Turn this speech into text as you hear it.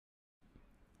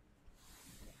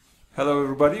Hello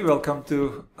everybody, welcome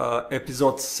to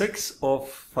episode 6 of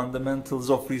Fundamentals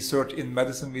of Research in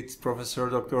Medicine with Professor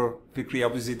Dr. Fikri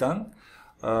Abu-Zidan.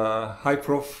 Hi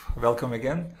Prof, welcome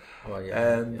again. Oh,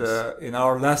 yeah. And in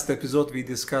our last episode we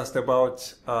discussed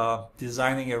about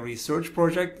designing a research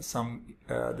project,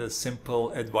 the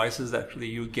simple advices actually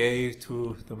you gave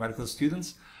to the medical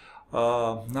students.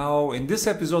 Now in this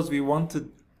episode we want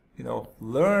to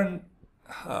learn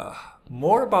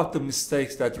more about the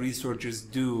mistakes that researchers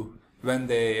do when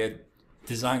they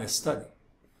design a study.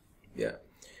 Yeah,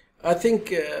 I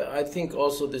think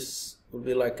also this will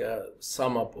be like a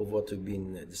sum up of what we've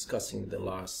been discussing in the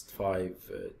last 5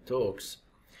 talks.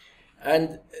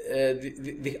 And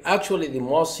actually the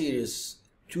most serious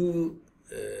 2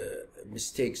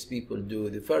 mistakes people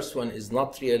do. The first one is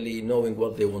not really knowing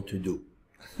what they want to do.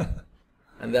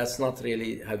 And that's not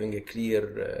really having a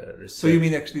clear research. So you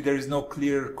mean actually there is no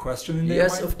clear question in their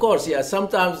Yes, mind? of course, yeah.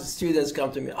 Sometimes students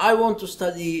come to me, I want to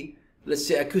study, let's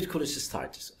say, acute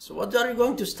cholecystitis. So what are you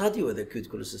going to study with acute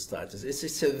cholecystitis?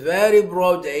 It's a very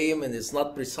broad aim and it's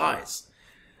not precise.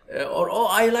 Or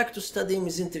I like to study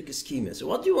mesenteric ischemia. So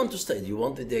what do you want to study? Do you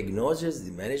want the diagnosis,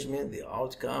 the management, the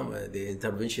outcome, the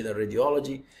interventional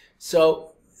radiology?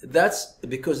 So that's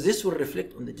because this will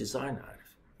reflect on the design.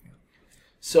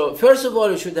 So first of all,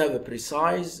 you should have a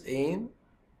precise aim.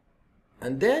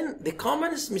 And then the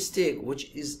commonest mistake,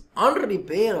 which is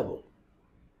unrepairable,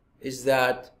 is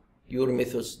that your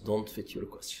methods don't fit your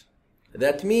question.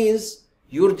 That means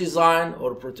your design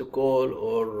or protocol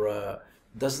or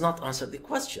does not answer the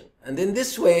question. And in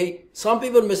this way, some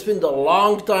people may spend a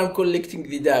long time collecting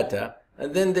the data,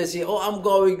 and then they say, oh, I'm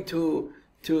going to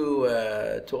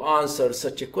answer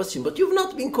such a question. But you've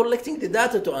not been collecting the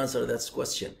data to answer that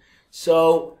question.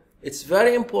 So it's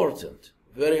very important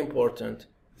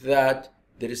that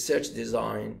the research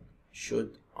design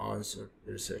should answer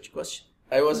the research question.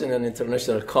 I was in an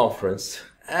international conference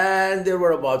and there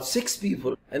were about 6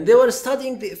 people and they were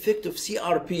studying the effect of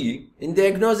CRP in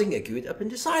diagnosing acute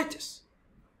appendicitis.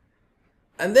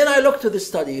 And then I looked at the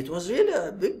study. It was really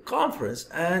a big conference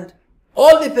and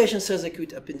all the patients has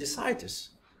acute appendicitis.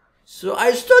 So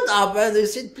I stood up and I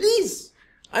said, please,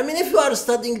 I mean, if you are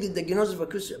studying the diagnosis of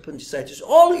acute appendicitis,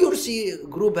 all your C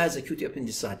group has acute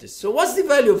appendicitis. So what's the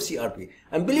value of CRP?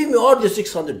 And believe me, all the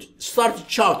 600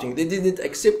 started shouting. They didn't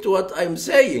accept what I'm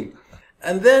saying.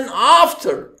 And then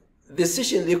after the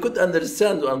session, they could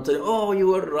understand what I'm telling. Oh, you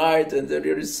were right, and then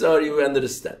you're sorry, we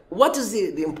understand. What is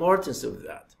the importance of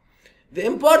that? The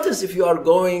importance, if you are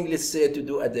going, let's say, to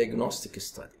do a diagnostic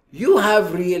study, you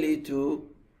have really to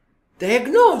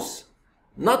diagnose.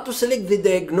 Not to select the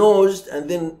diagnosed and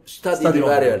then study the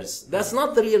variables. That's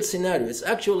not the real scenario. It's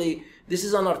actually, this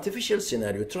is an artificial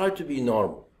scenario. Try to be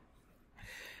normal.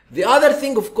 The other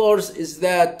thing, of course, is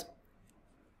that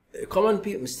a common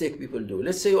mistake people do.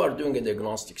 Let's say you are doing a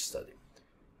diagnostic study.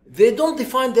 They don't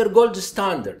define their gold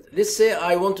standard. Let's say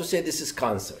I want to say this is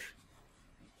cancer.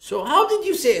 So how did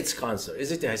you say it's cancer?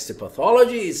 Is it a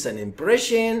histopathology? It's an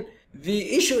impression?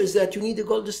 The issue is that you need a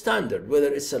gold standard,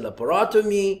 whether it's a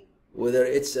laparotomy, whether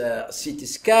it's a CT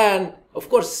scan. Of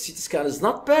course, CT scan is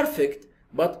not perfect,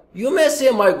 but you may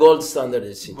say my gold standard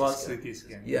is CT scan. CT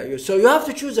scan. Yeah, so you have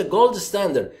to choose a gold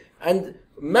standard. And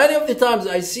many of the times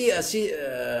I see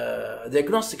a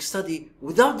diagnostic study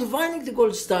without defining the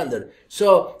gold standard.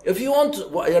 So if you want to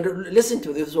listen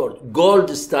to this word, gold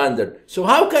standard. So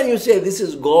how can you say this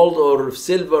is gold or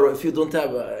silver if you don't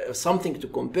have something to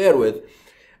compare with?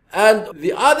 And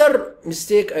the other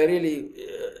mistake I really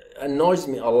annoys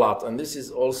me a lot, and this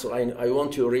is also, I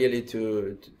want you really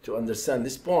to understand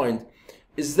this point,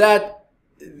 is that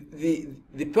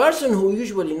the person who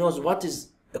usually knows what is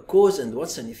a cause and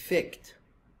what's an effect,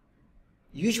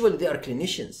 usually they are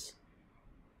clinicians.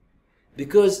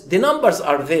 Because the numbers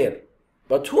are there,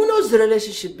 but who knows the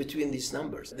relationship between these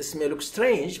numbers? This may look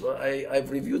strange, but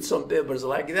I've reviewed some papers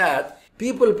like that.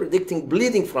 People predicting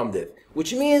bleeding from death,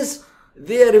 which means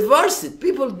they reverse it.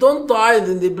 People don't die and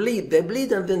then they bleed. They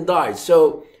bleed and then die.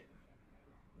 So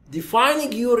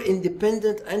defining your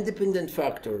independent and dependent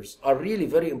factors are really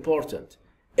very important.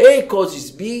 A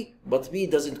causes B, but B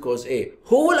doesn't cause A.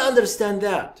 Who will understand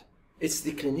that? It's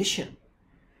the clinician.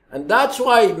 And that's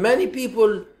why many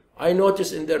people, I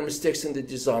notice in their mistakes in the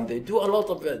design, they do a lot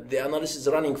of the analysis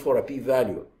running for a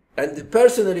p-value. And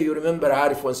personally, you remember,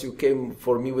 Arif, once you came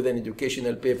for me with an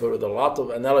educational paper with a lot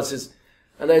of analysis,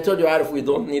 and I told you, Arif, we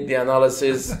don't need the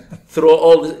analysis through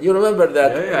all the, you remember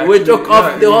that? Yeah, we took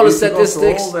off the whole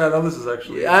statistics. All the analysis,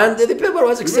 actually. And the paper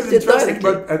was accepted directly.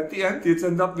 But at the end, it's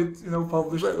ended up with,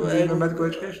 published in medical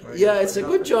education. Right? Yeah, it's a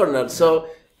good journal. So,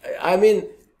 I mean,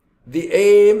 the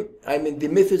aim, I mean, the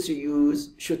methods you use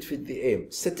should fit the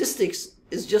aim. Statistics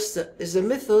is just a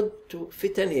method to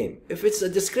fit an aim. If it's a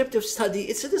descriptive study,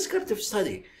 it's a descriptive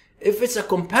study. If it's a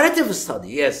comparative study,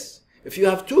 yes. If you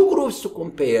have two groups to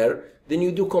compare, then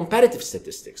you do comparative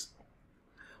statistics.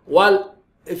 While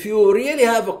if you really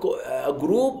have a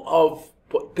group of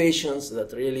patients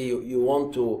that really you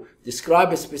want to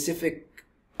describe a specific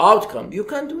outcome, you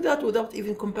can do that without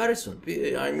even comparison.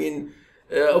 I mean,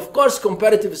 of course,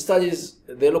 comparative studies,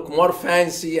 they look more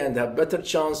fancy and have better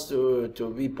chance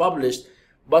to be published.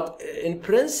 But in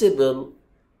principle,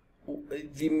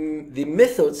 the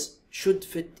methods should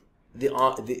fit the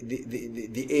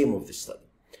aim of the study.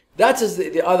 That is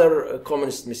the other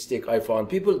commonest mistake I found.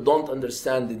 People don't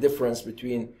understand the difference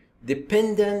between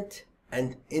dependent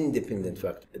and independent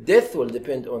factor. Death will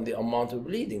depend on the amount of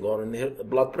bleeding or on the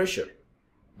blood pressure.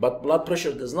 But blood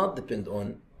pressure does not depend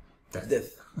on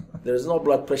death. There is no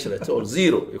blood pressure at all,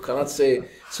 zero. You cannot say.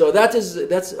 So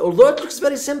that's although it looks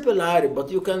very simple, Harry, but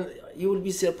you will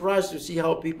be surprised to see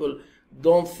how people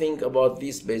don't think about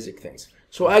these basic things.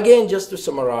 So again, just to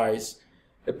summarize,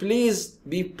 please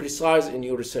be precise in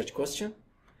your research question.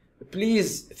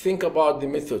 Please think about the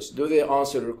methods. Do they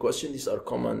answer your question? These are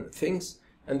common things.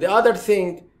 And the other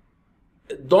thing,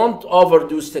 don't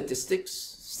overdo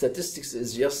statistics. Statistics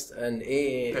is just an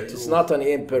aim. It's not an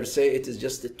aim per se. It is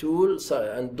just a tool.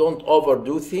 So, and don't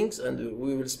overdo things. And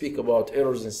we will speak about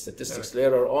errors in statistics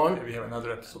later on. Maybe we have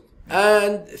another episode.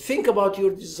 And think about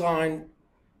your design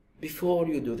before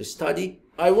you do the study.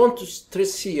 I want to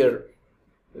stress here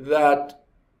that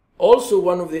also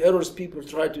one of the errors people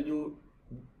try to do,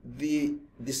 the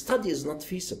study is not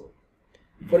feasible.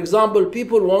 For example,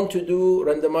 people want to do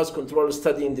randomized controlled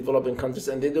study in developing countries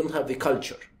and they don't have the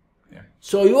culture. Yeah.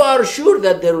 So you are sure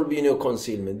that there will be no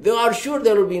concealment. You are sure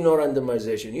there will be no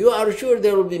randomization. You are sure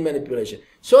there will be manipulation.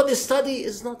 So the study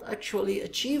is not actually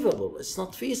achievable. It's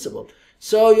not feasible.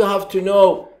 So you have to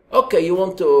know, okay, you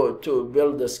want to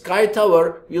build a sky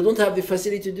tower. You don't have the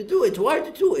facility to do it. Why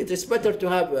to do it? It's better to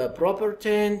have a proper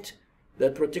tent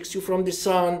that protects you from the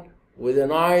sun with a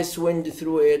nice wind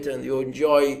through it, and you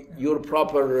enjoy your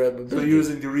proper... so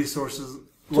using the resources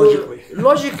logically.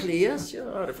 Logically, yes.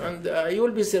 Yeah, and you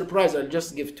will be surprised. I'll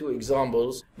just give two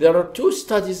examples. There are two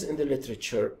studies in the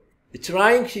literature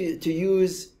trying to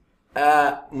use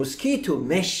a mosquito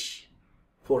mesh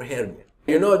for hernia.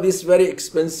 You know, this very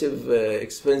expensive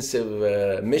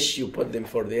mesh you put them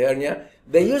for the hernia.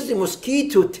 They use the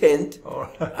mosquito tent,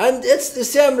 and it's the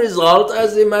same result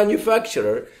as the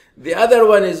manufacturer. The other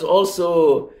one is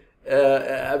also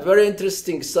a very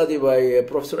interesting study by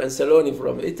Professor Anzalone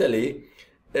from Italy.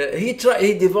 He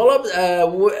developed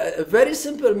a very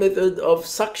simple method of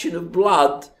suction of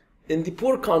blood in the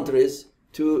poor countries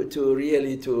to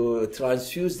really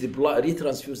transfuse the blood,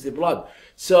 retransfuse the blood.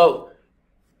 So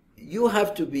you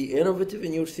have to be innovative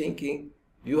in your thinking.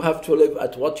 You have to live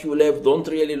at what you live. Don't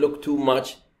really look too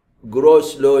much. Grow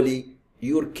slowly.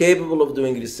 You're capable of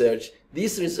doing research.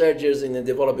 These researchers in a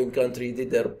developing country did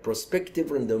their prospective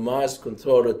randomized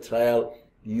controlled trial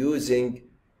using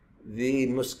the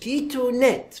mosquito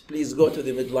net. Please go to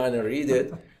the midline and read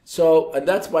it. So, and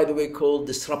that's, by the way, called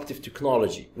disruptive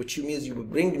technology, which means you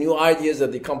bring new ideas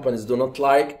that the companies do not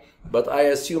like. But I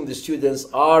assume the students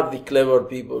are the clever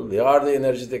people. They are the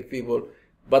energetic people.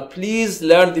 But please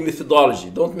learn the methodology.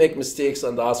 Don't make mistakes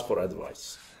and ask for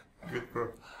advice. Good,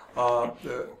 Prof.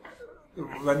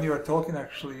 When you are talking,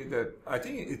 actually, that I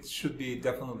think it should be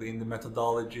definitely in the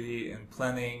methodology and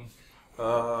planning.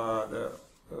 A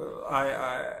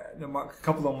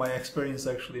couple of my experience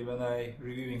actually when I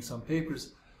reviewing some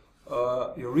papers,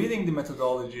 you're reading the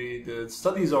methodology, the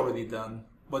study is already done,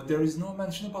 but there is no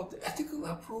mention about the ethical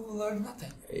approval or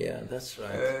nothing. Yeah, that's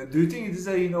right. Do you think it is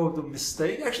a the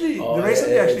mistake? Actually, the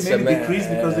recently actually maybe decreased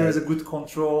because there is a good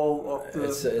control of the.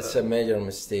 It's a major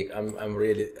mistake. I'm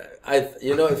really.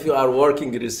 If you are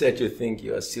working in research,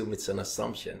 you assume it's an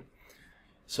assumption.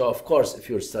 So of course, if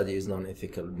your study is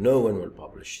non-ethical, no one will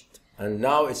publish it. And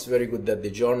now it's very good that the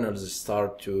journals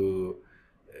start to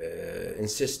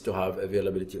insist to have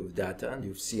availability of data, and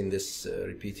you've seen this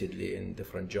repeatedly in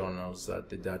different journals that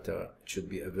the data should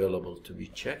be available to be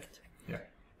checked. Yeah.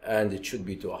 And it should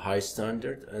be to a high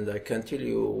standard. And I can tell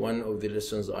you one of the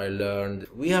lessons I learned,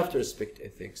 we have to respect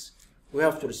ethics, we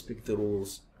have to respect the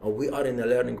rules, and we are in a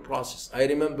learning process. I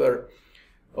remember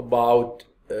about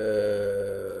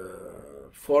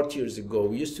 40 years ago,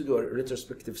 we used to do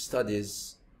retrospective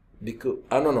studies because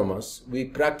anonymous, we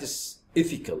practice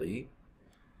ethically,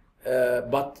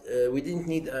 but we didn't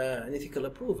need an ethical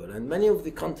approval. And many of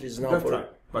the countries now,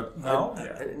 but now,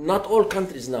 not all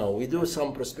countries now, we do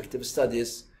some prospective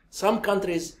studies. Some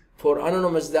countries, For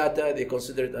anonymous data, they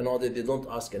consider it an audit. They don't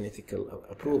ask an ethical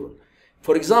approval.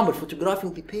 For example,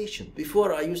 photographing the patient. Before,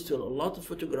 I used to, a lot of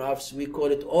photographs, we call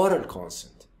it oral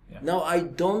consent. Yeah. Now, I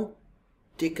don't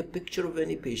take a picture of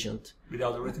any patient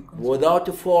without a written consent, without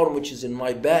a form which is in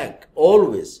my bag,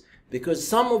 always. Because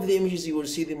some of the images, you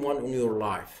will see them one in your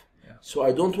life. Yeah. So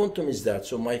I don't want to miss that.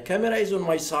 So my camera is on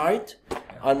my side,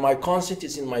 and my consent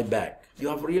is in my bag. You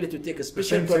have really to take a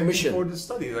special permission. for the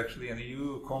studies, actually, and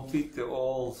you complete the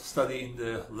all study in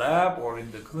the lab or in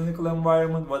the clinical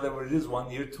environment, whatever it is, 1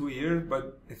 year, 2 years. But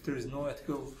if there is no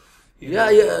ethical,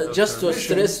 just to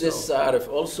stress this, Arif.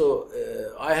 Also,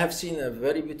 I have seen a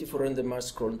very beautiful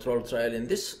randomized control trial in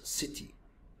this city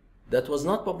that was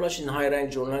not published in high-rank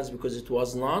journals because it was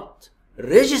not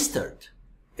registered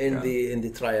in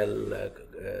the trial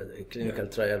clinical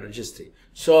trial registry.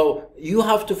 So you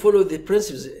have to follow the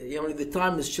principles. The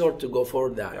time is short to go for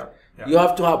that. You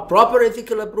have to have proper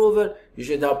ethical approval. You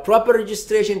should have proper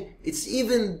registration. It's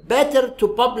even better to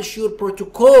publish your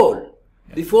protocol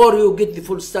before you get the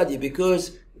full study, because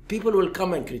people will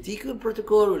come and critique your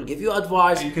protocol, will give you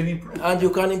advice, and you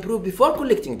can improve before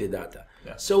collecting the data.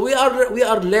 So we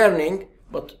are learning,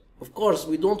 but of course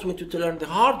we don't want you to learn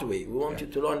the hard way. We want you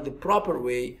to learn the proper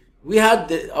way. We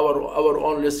had our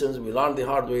own lessons. We learned the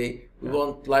hard way. We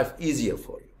want life easier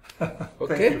for you.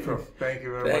 Okay. Thank you, Prof. Thank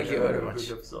you very much. Thank you very much.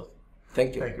 Good episode.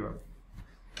 Thank you. Thank you very much.